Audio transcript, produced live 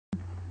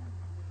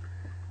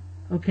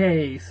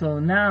Okay, so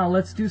now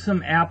let's do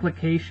some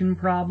application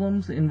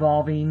problems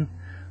involving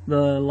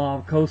the law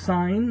of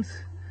cosines.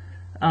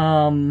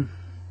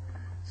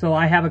 So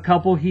I have a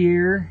couple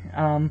here.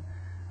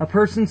 A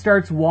person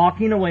starts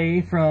walking away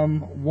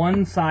from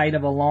one side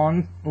of a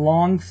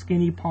long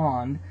skinny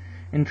pond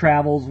and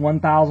travels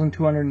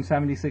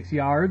 1,276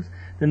 yards.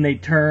 Then they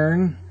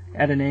turn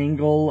at an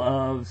angle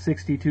of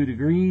 62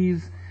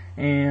 degrees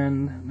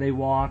and they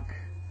walk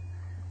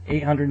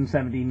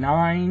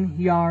 879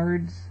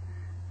 yards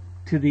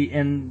to the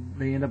end.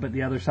 They end up at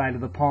the other side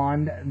of the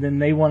pond. Then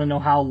they want to know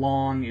how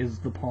long is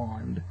the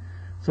pond.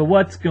 So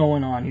what's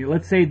going on here?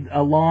 Let's say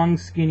a long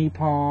skinny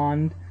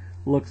pond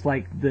looks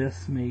like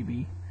this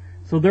maybe.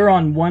 So they're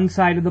on one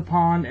side of the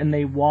pond and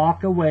they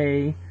walk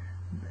away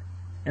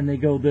and they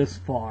go this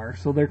far.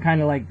 So they're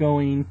kind of like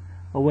going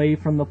away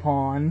from the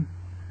pond.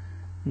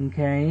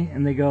 Okay,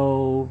 and they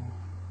go,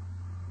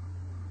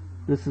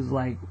 this is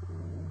like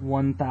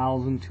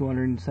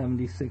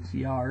 1,276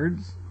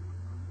 yards.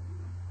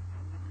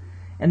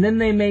 And then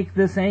they make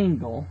this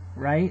angle,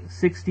 right?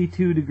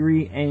 62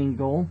 degree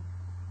angle.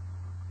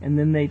 And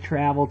then they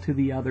travel to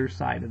the other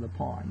side of the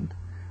pond.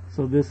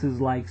 So this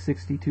is like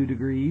 62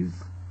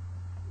 degrees.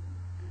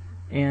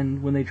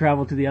 And when they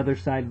travel to the other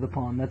side of the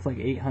pond, that's like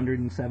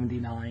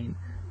 879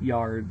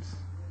 yards.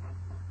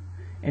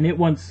 And it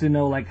wants to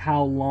know like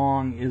how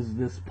long is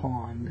this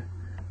pond,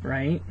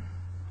 right?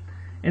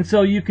 And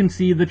so you can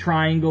see the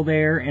triangle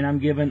there, and I'm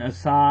given a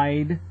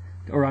side,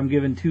 or I'm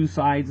given two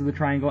sides of the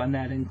triangle and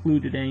that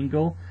included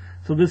angle.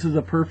 So this is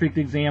a perfect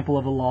example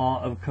of a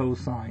law of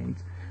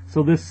cosines.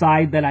 So this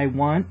side that I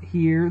want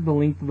here, the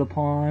length of the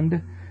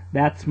pond,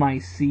 that's my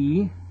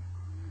C.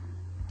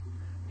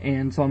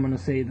 And so I'm going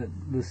to say that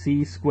the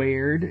C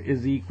squared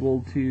is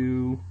equal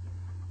to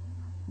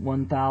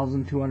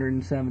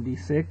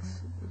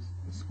 1,276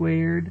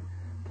 squared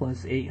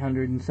plus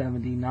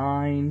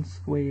 879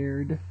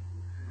 squared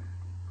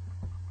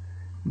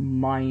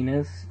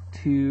minus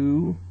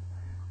 2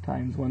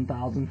 times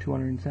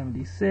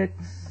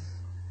 1,276,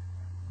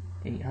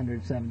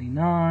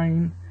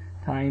 879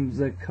 times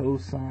the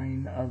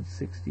cosine of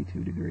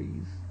 62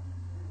 degrees.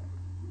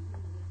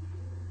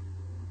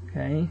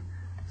 Okay,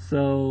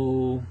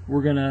 so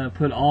we're going to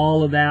put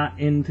all of that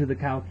into the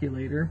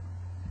calculator.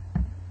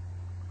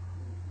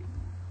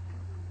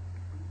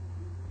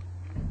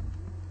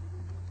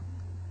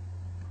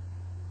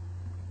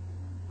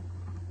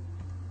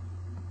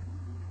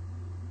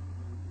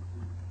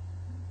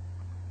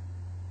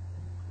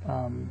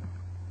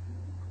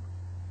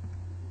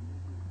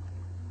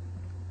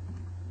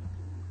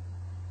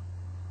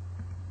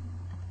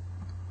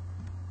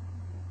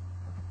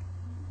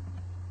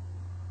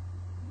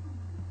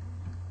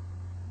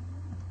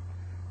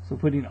 So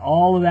putting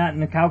all of that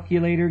in the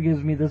calculator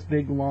gives me this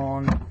big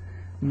long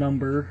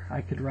number.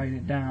 I could write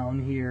it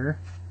down here.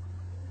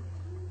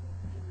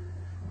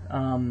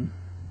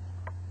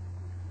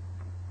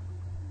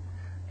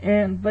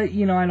 But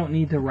you know, I don't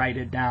need to write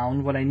it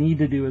down. What I need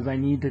to do is I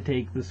need to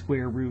take the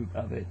square root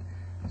of it.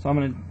 So I'm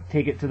going to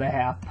take it to the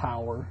half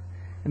power.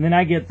 And then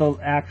I get the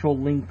actual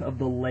length of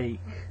the lake.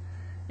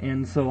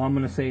 And so I'm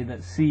going to say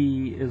that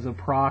C is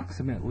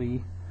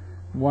approximately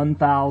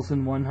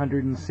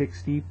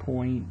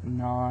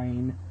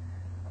 1,160.9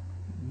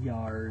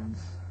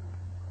 yards.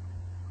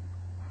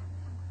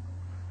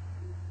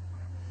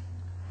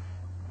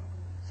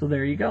 So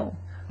there you go.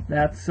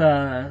 That's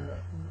an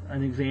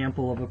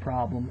example of a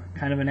problem,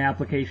 kind of an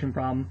application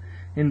problem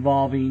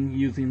involving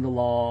using the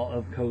law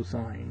of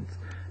cosines.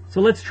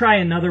 So let's try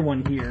another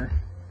one here.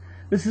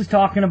 This is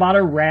talking about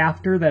a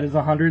rafter that is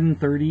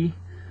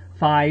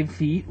 135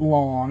 feet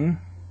long.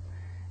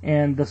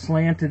 And the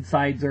slanted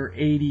sides are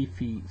 80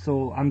 feet.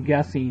 So I'm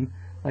guessing,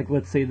 like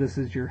let's say this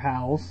is your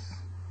house.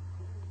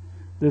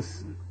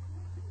 This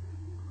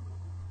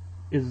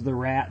is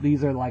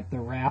these are like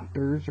the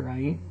rafters,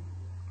 right?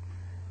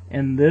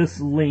 And this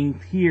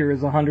length here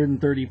is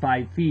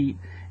 135 feet.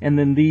 And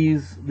then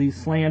these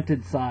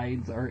slanted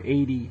sides are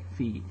 80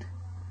 feet,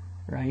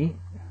 right?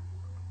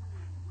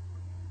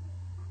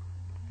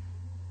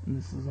 And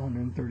this is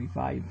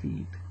 135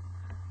 feet.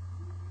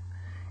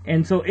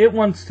 And so it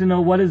wants to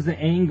know what is the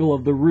angle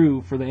of the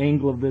roof, or the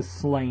angle of this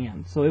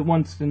slant. So it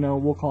wants to know,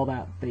 we'll call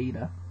that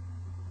theta.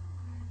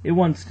 It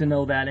wants to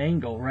know that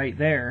angle right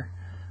there,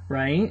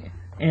 right?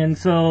 And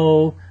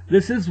so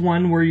this is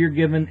one where you're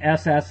given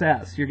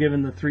SSS. You're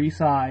given the three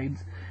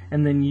sides,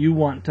 and then you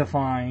want to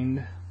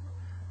find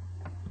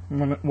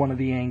one of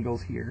the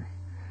angles here.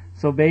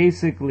 So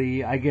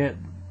basically, I get,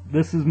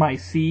 this is my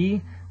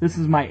C, this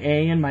is my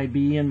A and my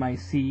B and my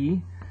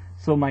C.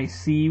 So my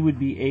C would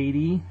be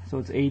 80, so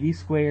it's 80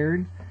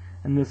 squared,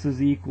 and this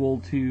is equal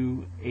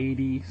to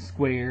 80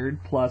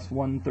 squared plus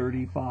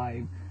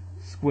 135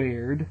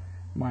 squared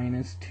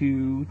minus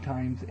 2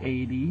 times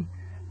 80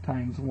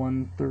 times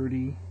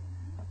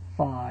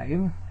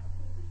 135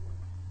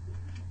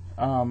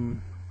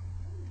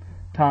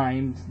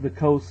 times the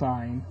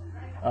cosine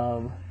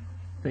of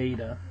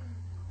theta.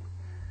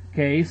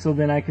 Okay, so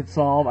then I could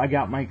solve, I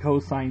got my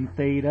cosine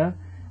theta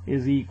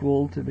is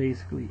equal to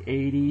basically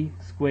 80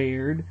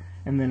 squared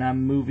and then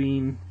I'm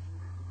moving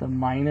the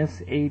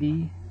minus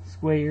 80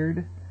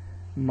 squared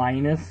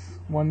minus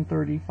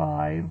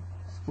 135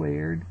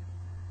 squared,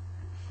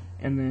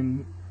 and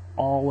then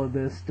all of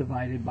this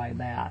divided by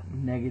that,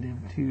 negative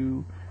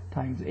 2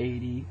 times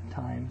 80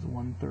 times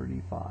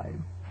 135.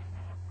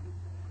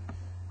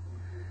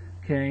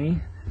 Okay,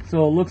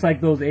 so it looks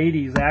like those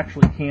 80s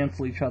actually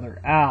cancel each other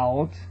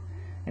out,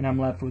 and I'm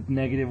left with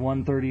negative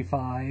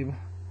 135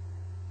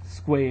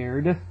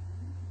 squared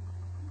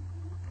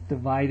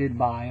divided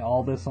by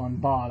all this on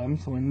bottom,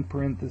 so in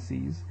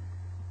parentheses,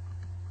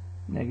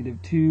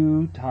 negative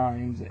 2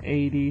 times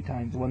 80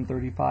 times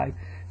 135.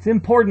 It's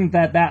important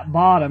that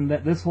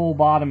that this whole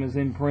bottom is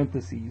in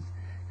parentheses,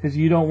 because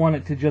you don't want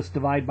it to just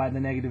divide by the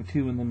negative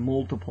 2 and then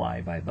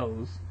multiply by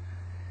those.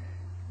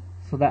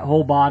 So that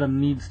whole bottom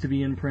needs to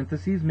be in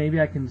parentheses. Maybe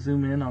I can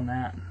zoom in on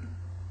that.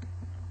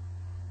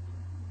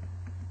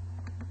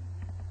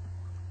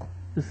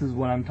 This is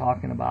what I'm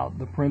talking about.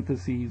 The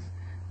parentheses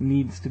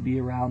needs to be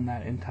around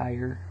that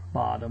entire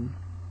bottom.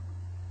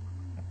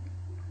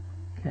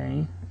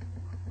 Okay.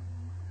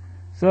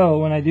 So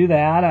when I do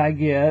that, I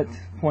get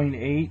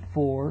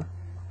 0.84,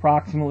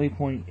 approximately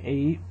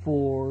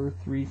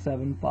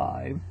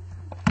 0.84375.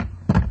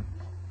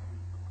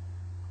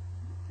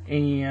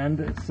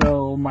 And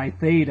so my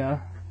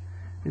theta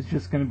is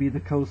just going to be the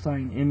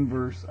cosine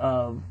inverse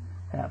of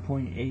that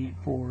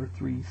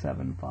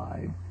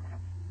 0.84375.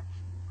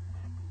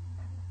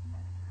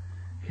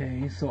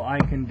 Okay, so I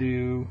can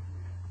do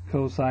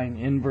cosine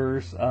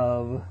inverse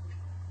of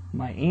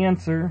my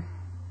answer,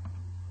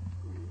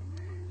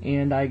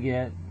 and I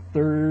get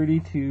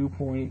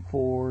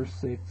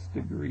 32.46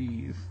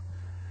 degrees.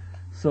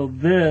 So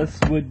this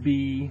would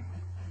be,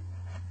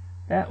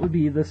 that would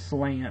be the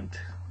slant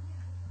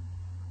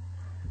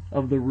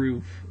of the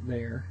roof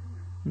there.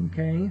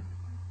 Okay,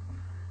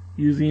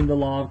 using the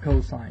law of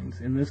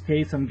cosines. In this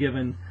case, I'm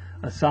given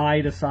a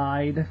side,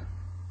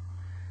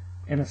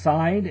 and a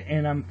side,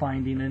 and I'm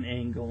finding an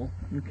angle.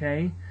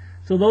 Okay,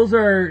 so those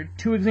are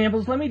two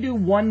examples. Let me do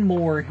one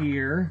more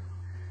here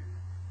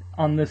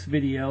on this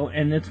video,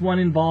 and it's one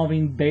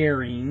involving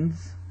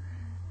bearings,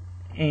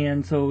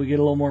 and so we get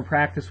a little more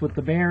practice with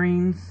the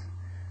bearings,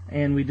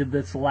 and we did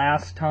this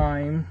last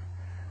time.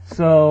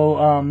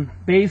 So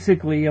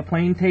basically, a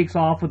plane takes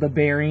off with a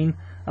bearing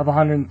of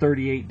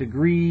 138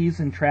 degrees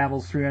and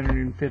travels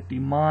 350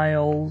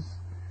 miles.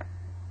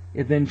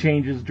 It then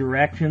changes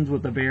directions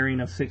with a bearing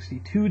of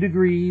 62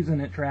 degrees,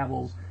 and it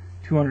travels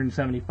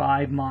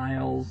 275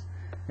 miles.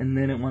 And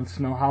then it wants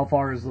to know how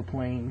far is the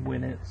plane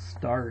when it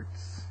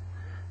starts.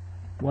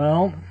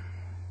 Well,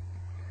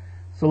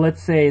 so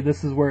let's say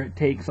this is where it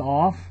takes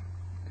off,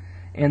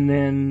 and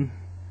then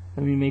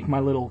let me make my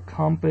little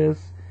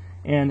compass,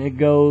 and it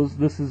goes,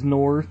 this is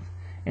north,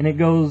 and it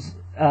goes,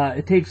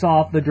 it takes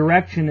off, the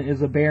direction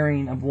is a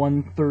bearing of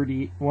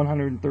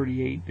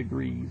 138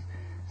 degrees.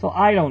 So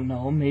I don't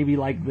know, maybe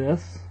like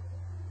this.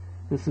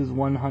 This is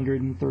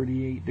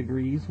 138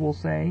 degrees, we'll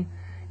say.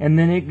 And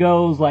then it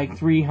goes like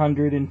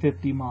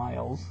 350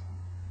 miles.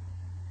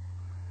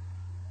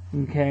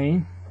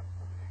 Okay?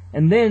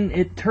 And then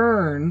it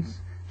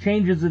turns,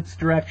 changes its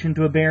direction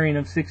to a bearing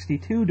of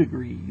 62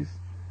 degrees.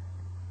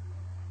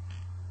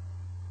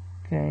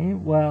 Okay,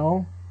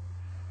 well,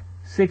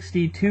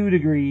 62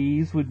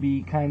 degrees would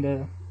be kind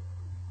of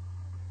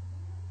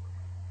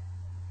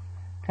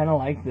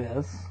like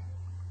this,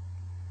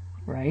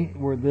 right?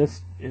 Where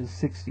this is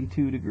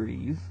 62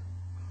 degrees.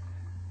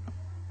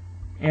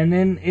 And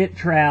then it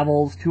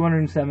travels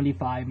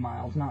 275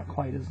 miles, not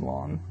quite as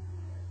long.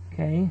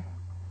 Okay?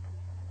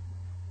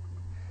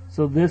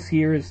 So this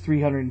here is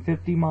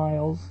 350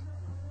 miles.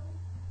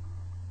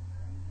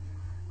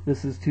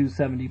 This is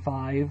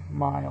 275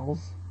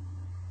 miles.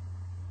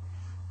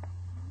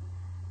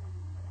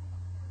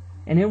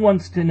 And it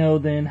wants to know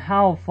then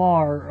how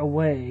far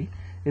away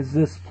is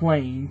this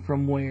plane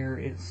from where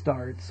it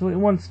starts. So it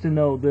wants to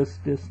know this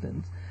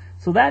distance.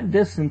 So that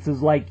distance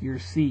is like your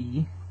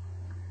C,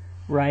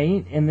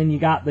 right? And then you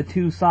got the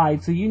two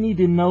sides. So you need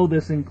to know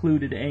this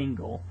included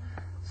angle.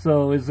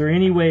 So is there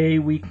any way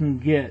we can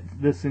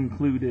get this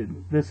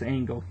included, this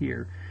angle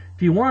here?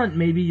 If you want,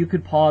 maybe you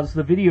could pause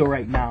the video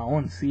right now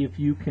and see if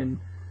you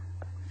can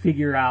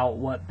figure out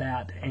what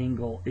that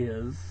angle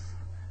is.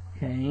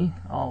 Okay,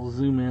 I'll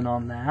zoom in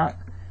on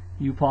that.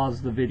 You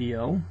pause the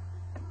video,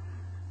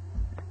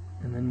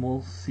 and then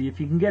we'll see if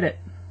you can get it.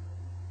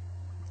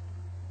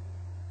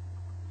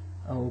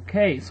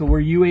 Okay, so were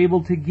you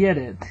able to get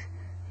it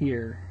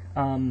here?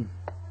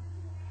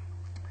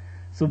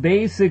 So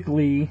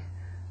basically,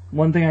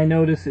 one thing I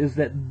notice is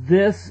that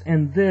this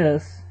and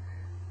this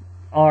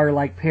are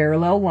like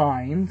parallel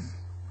lines,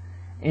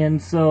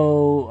 and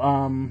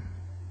so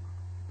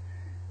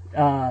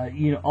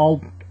you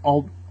know,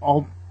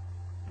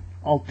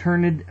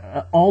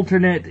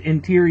 alternate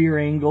interior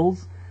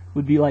angles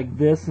would be like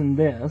this and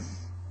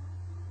this,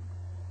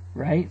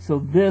 right? So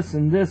this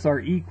and this are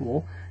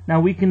equal. Now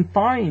we can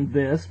find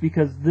this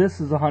because this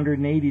is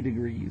 180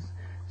 degrees.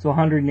 So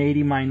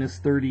 180 minus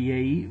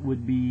 38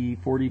 would be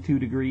 42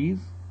 degrees.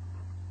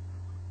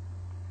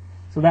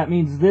 So that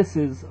means this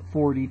is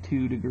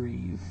 42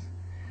 degrees.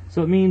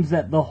 So it means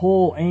that the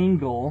whole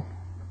angle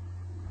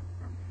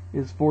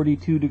is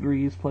 42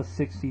 degrees plus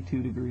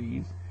 62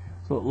 degrees.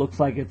 So it looks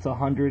like it's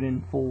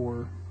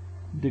 104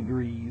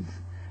 degrees.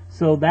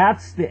 So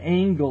that's the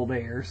angle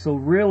there. So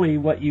really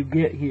what you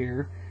get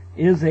here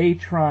is a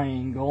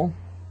triangle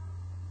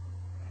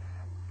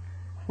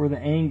where the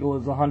angle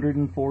is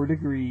 104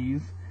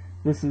 degrees.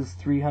 This is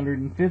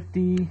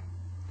 350.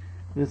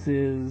 This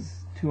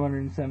is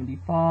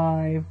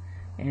 275.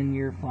 And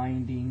you're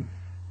finding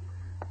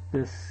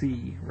this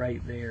C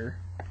right there.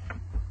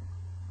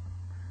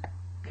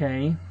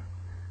 Okay?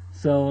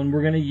 So, and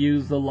we're going to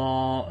use the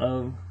law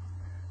of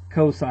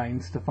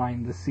cosines to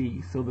find the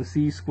C. So the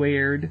C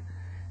squared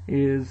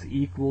is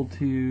equal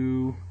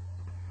to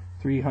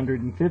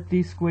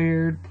 350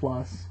 squared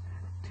plus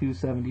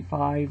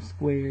 275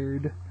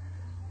 squared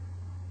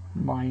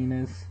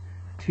minus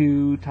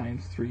 2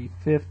 times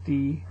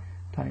 350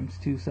 times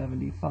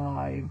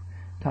 275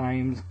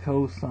 times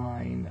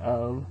cosine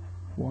of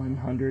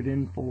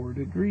 104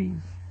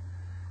 degrees.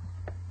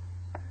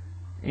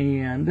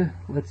 And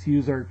let's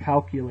use our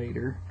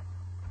calculator.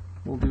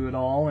 We'll do it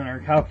all in our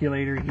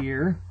calculator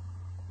here.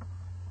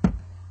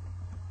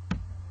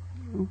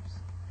 Oops.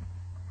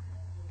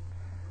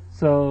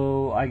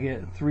 So I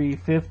get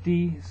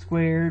 350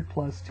 squared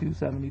plus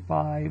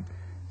 275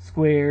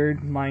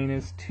 squared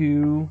minus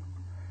 2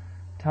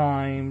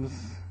 times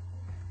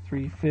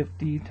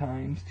 350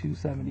 times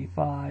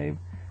 275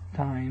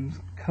 times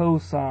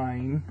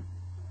cosine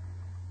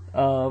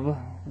of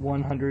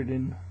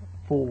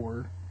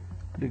 104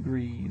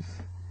 degrees.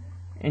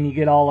 And you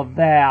get all of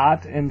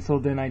that, and so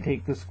then I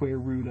take the square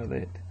root of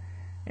it,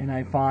 and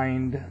I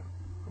find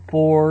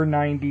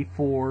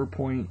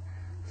 494.6,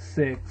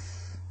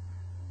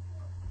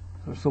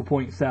 so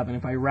 0.7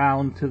 if I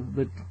round to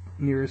the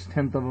nearest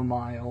tenth of a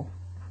mile.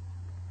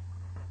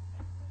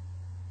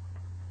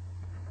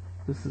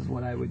 This is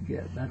what I would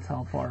get. That's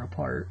how far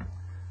apart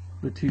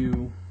the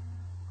two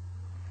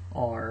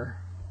are.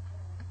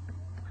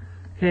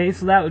 Okay,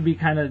 so that would be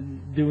kind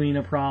of doing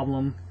a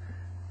problem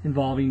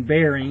involving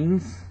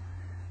bearings,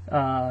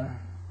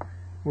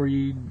 where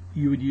you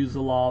would use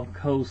the law of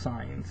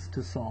cosines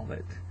to solve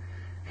it.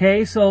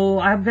 Okay, so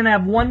I'm going to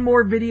have one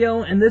more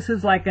video, and this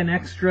is like an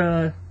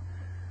extra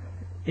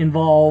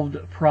involved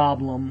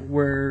problem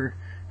where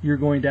you're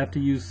going to have to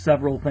use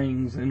several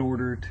things in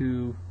order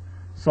to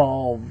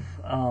solve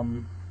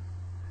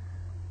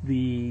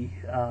the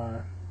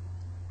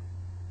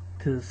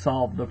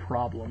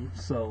problem.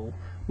 So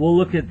we'll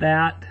look at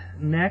that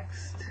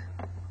next.